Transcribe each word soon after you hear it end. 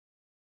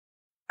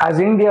As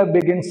India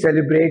begins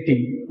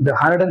celebrating the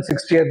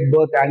 160th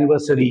birth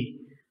anniversary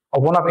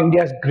of one of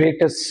India's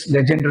greatest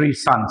legendary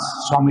sons,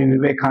 Swami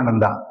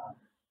Vivekananda,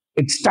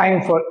 it's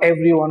time for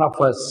every one of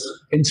us,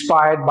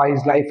 inspired by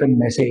his life and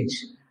message,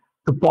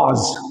 to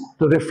pause,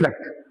 to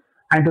reflect,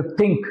 and to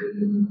think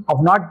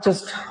of not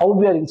just how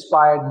we are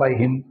inspired by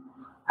him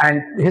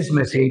and his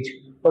message,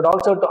 but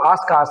also to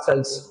ask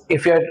ourselves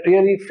if we are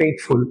really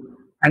faithful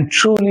and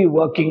truly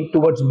working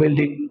towards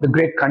building the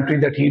great country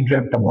that he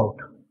dreamt about.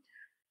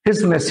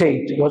 His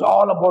message was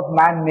all about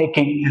man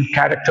making and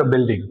character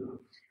building.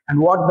 And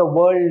what the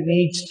world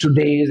needs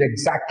today is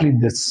exactly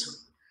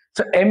this.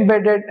 So,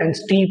 embedded and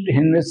steeped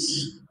in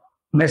his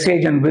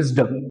message and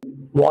wisdom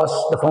was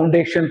the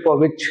foundation for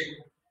which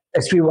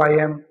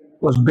SVYM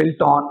was built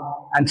on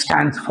and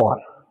stands for.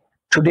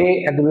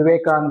 Today, at the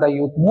Vivekananda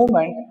Youth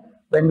Movement,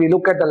 when we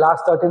look at the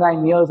last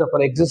 39 years of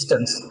our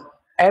existence,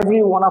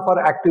 every one of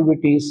our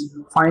activities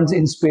finds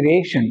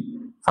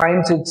inspiration,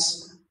 finds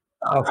its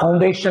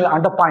foundational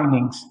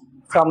underpinnings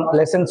from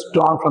lessons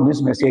drawn from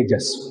his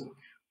messages.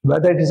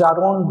 Whether it is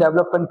our own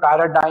development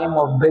paradigm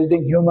of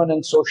building human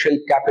and social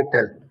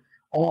capital,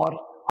 or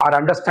our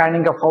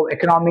understanding of how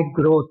economic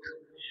growth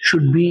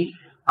should be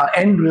an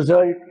end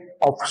result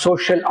of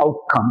social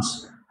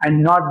outcomes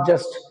and not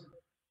just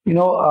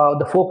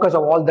the focus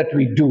of all that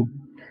we do.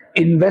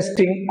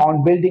 Investing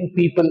on building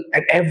people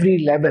at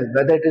every level,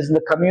 whether it is in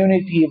the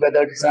community,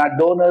 whether it's in our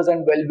donors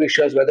and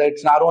well-wishers, whether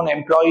it's in our own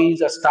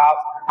employees, our staff,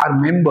 our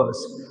members.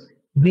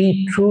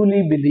 We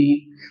truly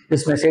believe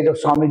this message of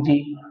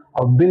Swamiji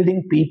of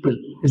building people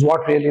is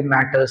what really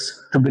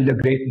matters to build a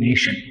great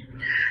nation.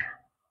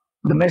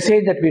 The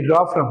message that we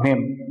draw from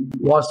him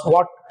was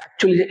what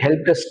actually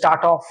helped us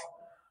start off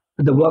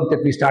with the work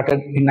that we started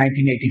in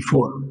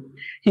 1984.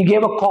 He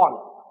gave a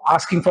call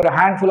asking for a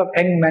handful of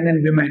young men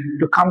and women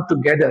to come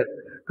together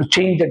to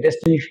change the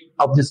destiny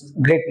of this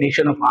great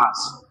nation of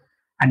ours.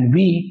 And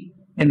we,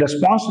 in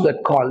response to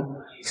that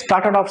call,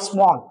 started off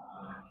small,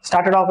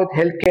 started off with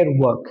healthcare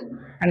work.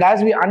 And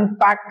as we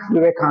unpacked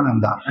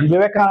Vivekananda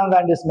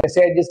and his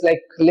message is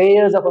like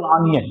layers of an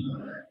onion,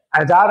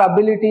 as our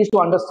abilities to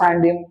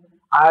understand him,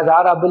 as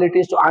our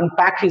abilities to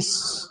unpack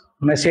his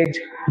message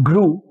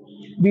grew,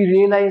 we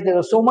realized there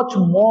was so much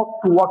more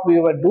to what we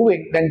were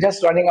doing than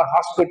just running a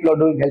hospital or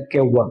doing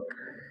healthcare work.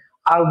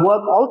 Our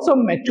work also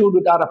matured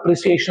with our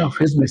appreciation of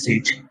his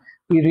message.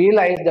 We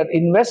realized that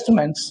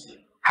investments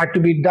had to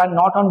be done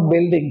not on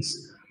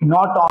buildings,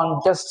 not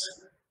on just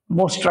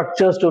more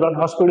structures to run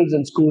hospitals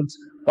and schools,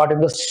 but in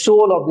the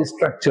soul of these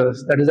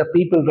structures, that is the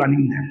people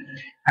running them.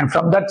 And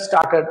from that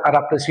started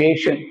our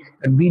appreciation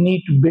that we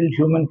need to build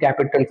human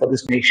capital for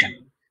this nation.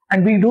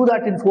 And we do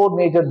that in 4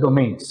 major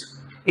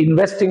domains: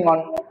 investing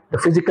on the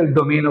physical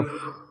domain of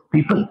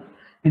people,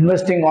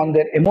 investing on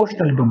their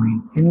emotional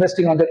domain,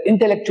 investing on their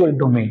intellectual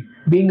domain,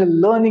 being a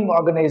learning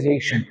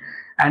organization,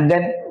 and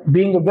then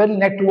being a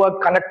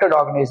well-networked, connected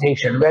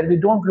organization where we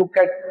don't look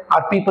at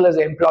our people as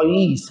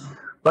employees,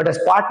 but as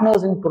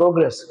partners in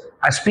progress,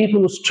 as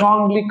people who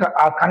strongly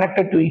are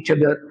connected to each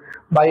other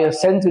by a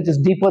sense which is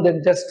deeper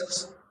than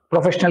just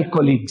professional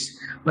colleagues,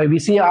 where we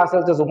see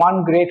ourselves as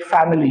one great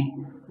family,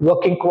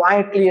 working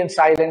quietly and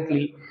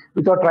silently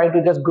without trying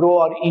to just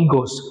grow our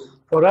egos.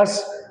 For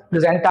us,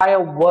 this entire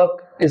work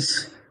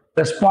is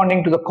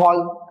responding to the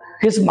call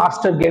his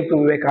master gave to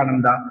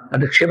Vivekananda,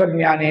 that is Shiva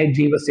Jnane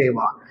Jiva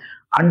Seva,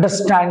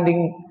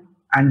 understanding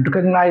and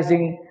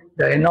recognizing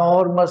the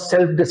enormous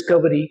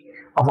self-discovery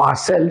of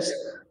ourselves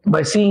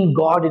by seeing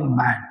God in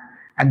man.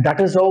 And that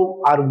is how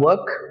our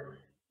work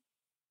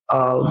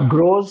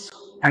grows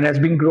and has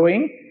been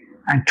growing.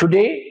 And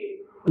today,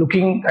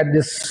 looking at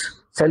this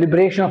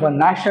celebration of a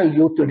national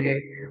youth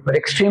today, we're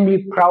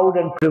extremely proud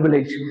and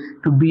privileged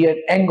to be an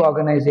young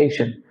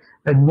organization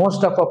where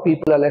most of our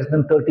people are less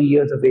than 30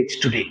 years of age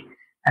today.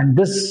 And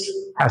this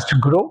has to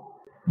grow.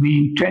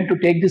 We intend to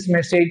take this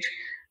message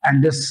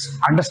and this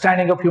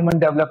understanding of human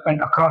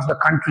development across the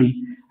country.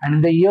 And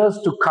in the years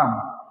to come,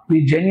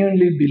 we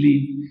genuinely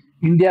believe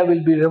India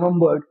will be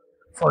remembered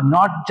for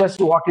not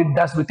just what it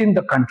does within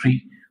the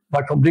country,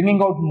 but for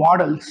bringing out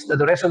models that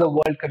the rest of the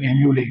world can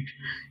emulate.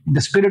 In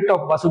the spirit of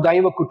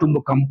Vasudhaiva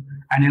Kutumbakam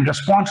and in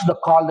response to the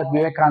call that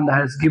Vivekananda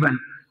has given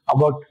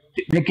about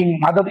making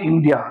Mother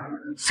India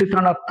sit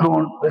on a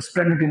throne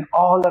resplendent in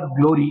all her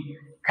glory,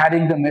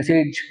 carrying the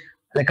message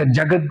like a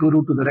Jagat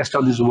Guru to the rest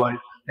of this world,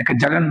 like a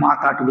Jagan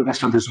Mata to the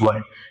rest of this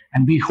world.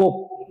 And we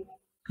hope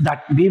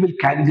that we will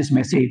carry this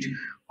message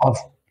of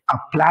a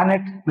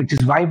planet which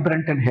is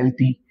vibrant and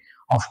healthy,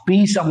 of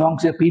peace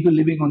amongst the people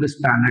living on this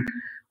planet,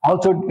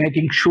 also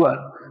making sure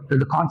that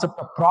the concept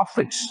of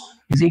profits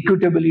is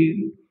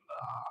equitably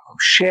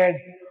shared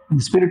in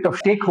the spirit of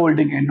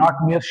stakeholding and not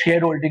mere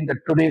shareholding that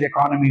today's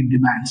economy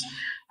demands,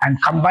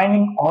 and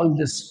combining all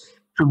this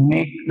to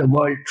make the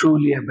world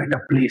truly a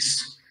better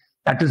place.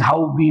 That is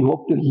how we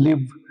hope to live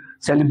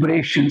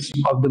celebrations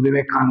of the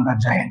Vivekananda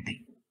Jayanti.